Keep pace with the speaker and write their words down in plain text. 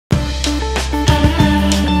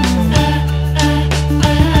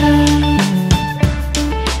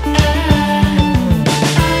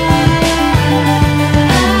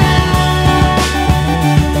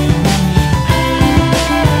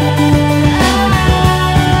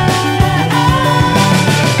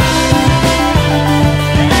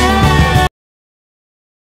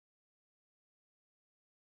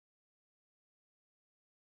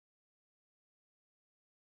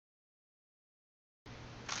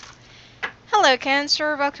Hello,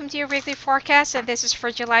 Cancer. Welcome to your weekly forecast, and this is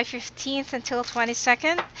for July 15th until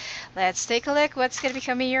 22nd. Let's take a look what's going to be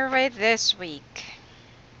coming your way this week.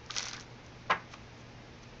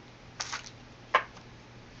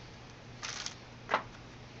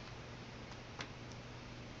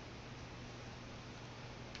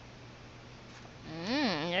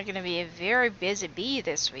 You're going to be a very busy bee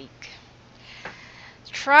this week.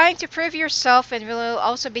 Trying to prove yourself, and will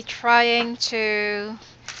also be trying to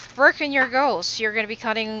work on your goals. You're going to be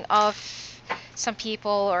cutting off some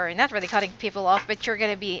people, or not really cutting people off, but you're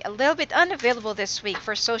going to be a little bit unavailable this week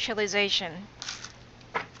for socialization.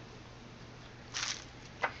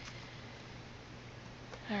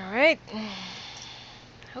 Alright.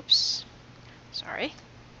 Oops. Sorry.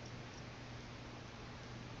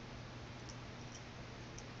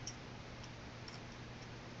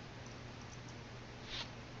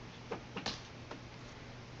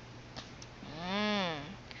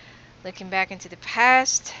 Looking back into the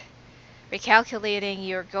past, recalculating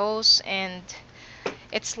your goals, and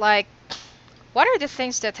it's like, what are the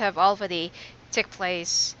things that have already took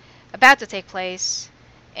place, about to take place,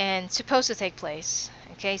 and supposed to take place?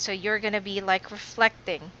 Okay, so you're gonna be like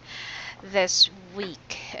reflecting this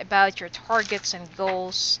week about your targets and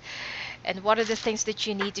goals, and what are the things that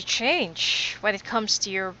you need to change when it comes to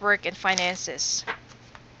your work and finances.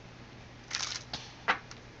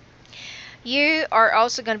 You are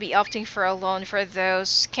also going to be opting for a loan for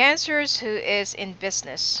those Cancers who is in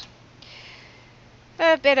business.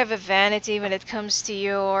 A bit of a vanity when it comes to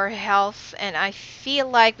your health, and I feel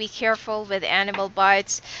like be careful with animal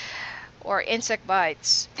bites or insect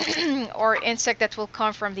bites or insect that will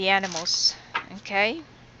come from the animals. Okay?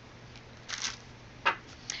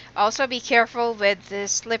 Also be careful with the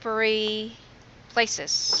slippery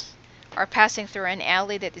places, or passing through an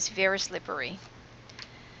alley that is very slippery.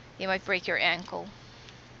 You might break your ankle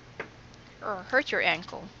or hurt your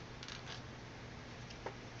ankle.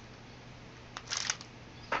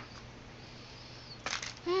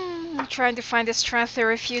 Trying to find the strength to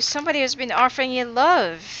refuse somebody who's been offering you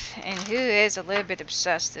love and who is a little bit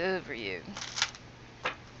obsessed over you.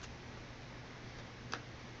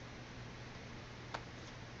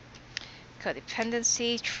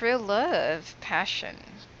 Codependency, true love, passion.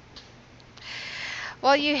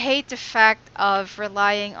 Well, you hate the fact of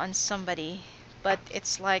relying on somebody, but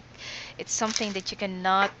it's like it's something that you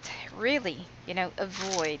cannot really,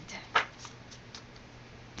 avoid.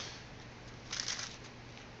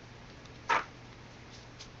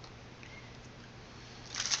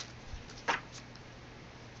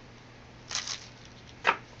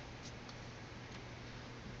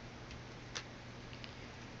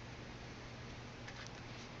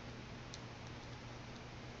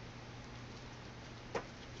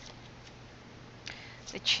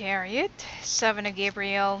 The Chariot, 7 of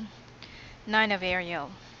Gabriel, 9 of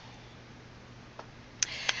Ariel.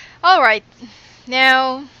 Alright,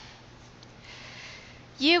 now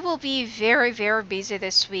you will be very, very busy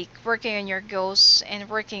this week working on your goals and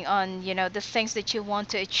working on, the things that you want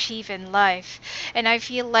to achieve in life. And I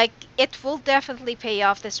feel like it will definitely pay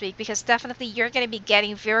off this week, because definitely you're going to be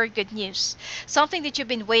getting very good news. Something that you've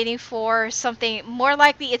been waiting for, something more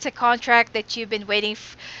likely it's a contract that you've been waiting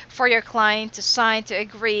for your client to sign, to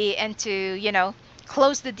agree, and to,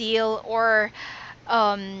 close the deal, or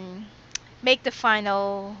make the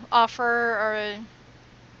final offer, or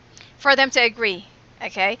for them to agree.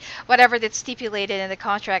 Okay, whatever that's stipulated in the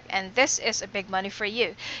contract, and this is a big money for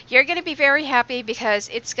you. You're gonna be very happy because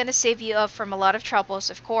it's gonna save you up from a lot of troubles,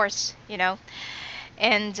 of course,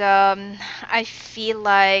 and I feel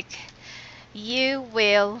like you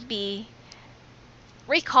will be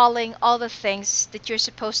recalling all the things that you're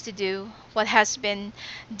supposed to do, what has been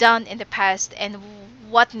done in the past, and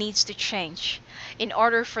what needs to change in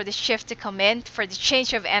order for the shift to come in, for the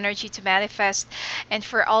change of energy to manifest, and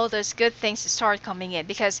for all those good things to start coming in.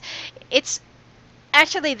 Because it's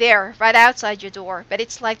actually there right outside your door, but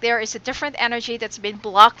it's like there is a different energy that's been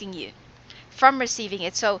blocking you from receiving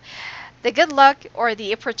it. So the good luck, or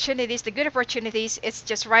the opportunities, the good opportunities, it's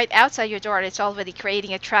just right outside your door, and it's already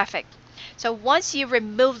creating a traffic. So once you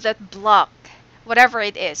remove that block, whatever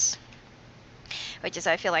it is, which is,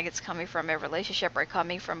 I feel like it's coming from a relationship or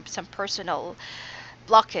coming from some personal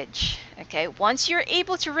blockage, okay, once you're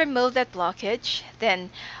able to remove that blockage,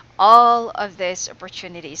 then all of these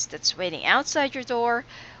opportunities that's waiting outside your door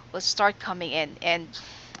will start coming in. And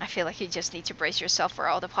I feel like you just need to brace yourself for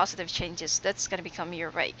all the positive changes that's going to be coming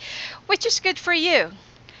your way, which is good for you.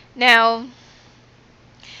 Now,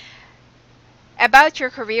 about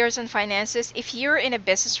your careers and finances, if you're in a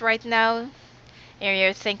business right now and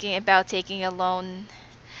you're thinking about taking a loan,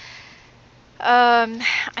 Um,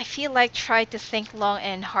 I feel like try to think long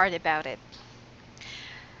and hard about it.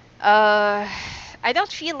 Uh, I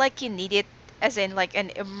don't feel like you need it as in like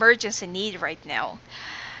an emergency need right now,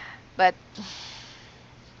 but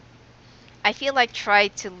I feel like try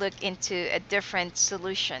to look into a different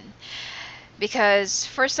solution because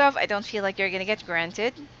first off, I don't feel like you're gonna get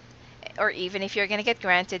granted, or even if you're gonna get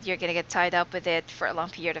granted, you're gonna get tied up with it for a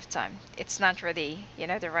long period of time. It's not really,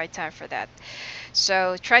 the right time for that.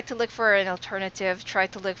 So try to look for an alternative. Try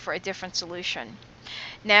to look for a different solution.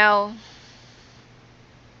 Now,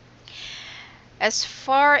 as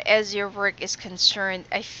far as your work is concerned,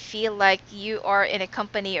 I feel like you are in a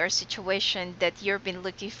company or situation that you've been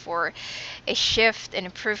looking for a shift, an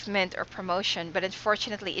improvement, or promotion, but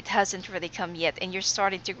unfortunately, it hasn't really come yet. And you're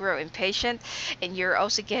starting to grow impatient, and you're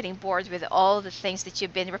also getting bored with all the things that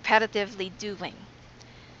you've been repetitively doing.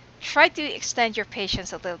 Try to extend your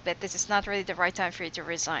patience a little bit. This is not really the right time for you to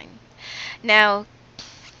resign. Now,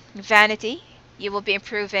 vanity, you will be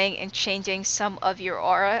improving and changing some of your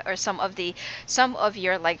aura or some of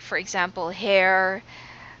your, like, for example, hair,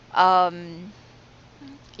 um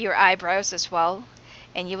your eyebrows as well,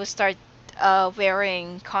 and you will start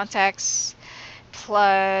wearing contacts.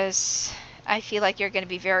 Plus, I feel like you're going to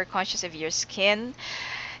be very conscious of your skin,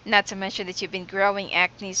 not to mention that you've been growing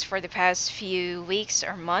acne for the past few weeks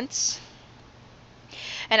or months.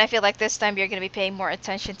 And I feel like this time you're going to be paying more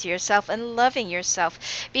attention to yourself and loving yourself.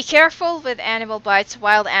 Be careful with animal bites,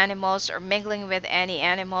 wild animals, or mingling with any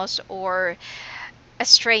animals, or a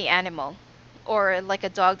stray animal, or like a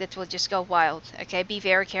dog that will just go wild. Okay, be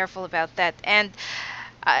very careful about that. And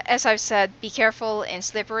as I've said, be careful in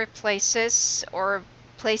slippery places or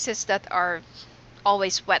places that are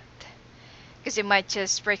always wet, because you might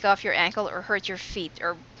just break off your ankle or hurt your feet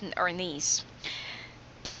or knees.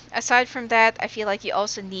 Aside from that, I feel like you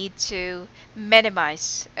also need to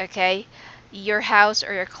minimize, okay, your house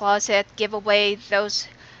or your closet. Give away those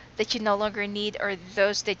that you no longer need, or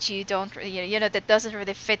those that you don't, that doesn't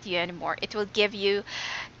really fit you anymore. It will give you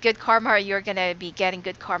good karma, or you're gonna be getting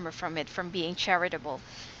good karma from it, from being charitable.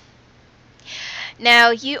 Now,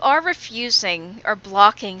 you are refusing or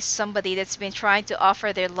blocking somebody that's been trying to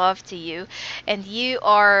offer their love to you, and you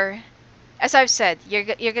are, as I've said, you're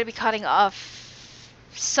gonna be cutting off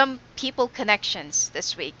some people connections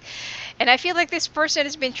this week. And I feel like this person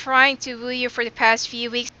has been trying to woo you for the past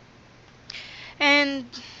few weeks. And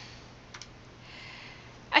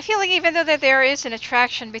I feel like even though that there is an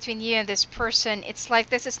attraction between you and this person, it's like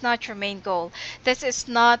this is not your main goal. This is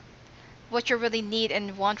not what you really need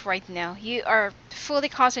and want right now. You are fully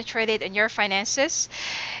concentrated on your finances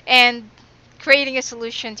and creating a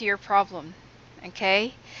solution to your problem.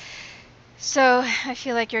 Okay? So I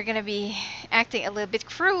feel like you're gonna be acting a little bit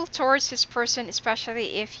cruel towards this person,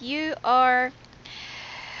 especially if you are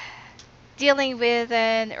dealing with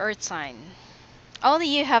an earth sign. Only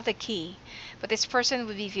you have the key, but this person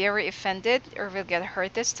will be very offended or will get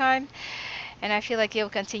hurt this time. And I feel like you'll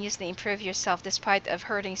continuously improve yourself despite of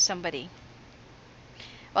hurting somebody.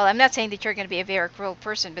 Well, I'm not saying that you're going to be a very cruel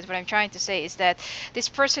person, but what I'm trying to say is that this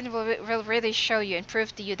person will really show you and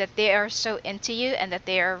prove to you that they are so into you and that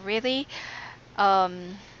they are really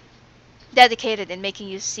um, dedicated in making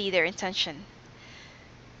you see their intention.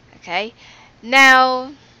 Okay?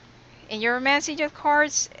 Now, in your romance angel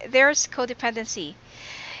cards, there's codependency.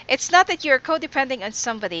 It's not that you're codepending on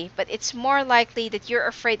somebody, but it's more likely that you're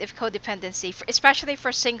afraid of codependency, especially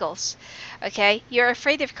for singles. Okay? You're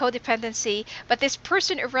afraid of codependency, but this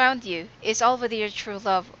person around you is already your true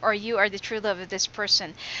love, or you are the true love of this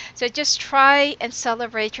person. So just try and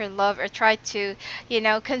celebrate your love, or try to,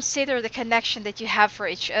 consider the connection that you have for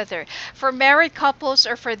each other. For married couples,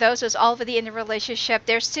 or for those who's already in a relationship,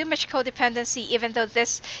 there's too much codependency, even though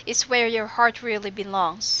this is where your heart really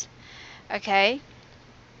belongs. Okay?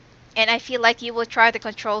 And I feel like you will try to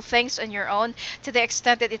control things on your own to the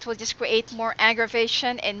extent that it will just create more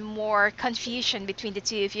aggravation and more confusion between the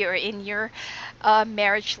two of you or in your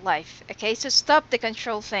marriage life. Okay, so stop the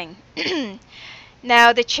control thing.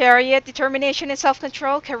 Now, the chariot, determination and self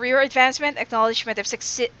control, career advancement, acknowledgement of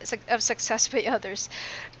success by others.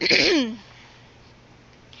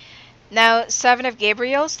 Now, Seven of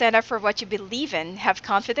Gabriel, stand up for what you believe in, have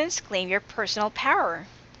confidence, claim your personal power.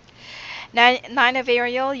 Nine of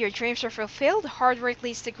Ariel, your dreams are fulfilled, hard work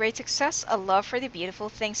leads to great success, a love for the beautiful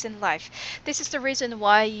things in life. This is the reason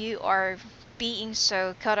why you are being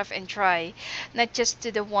so cut off and dry, not just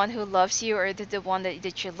to the one who loves you or to the one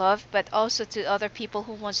that you love, but also to other people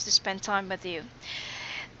who wants to spend time with you.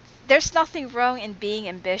 There's nothing wrong in being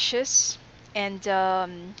ambitious and,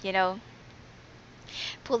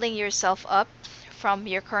 pulling yourself up from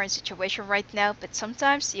your current situation right now, but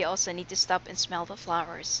sometimes you also need to stop and smell the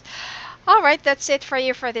flowers. All right, that's it for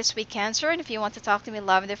you for this week, Cancer. And if you want to talk to me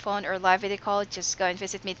live on the phone or live video call, just go and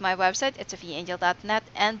visit me at my website. It's sophiaangel.net,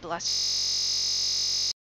 and bless.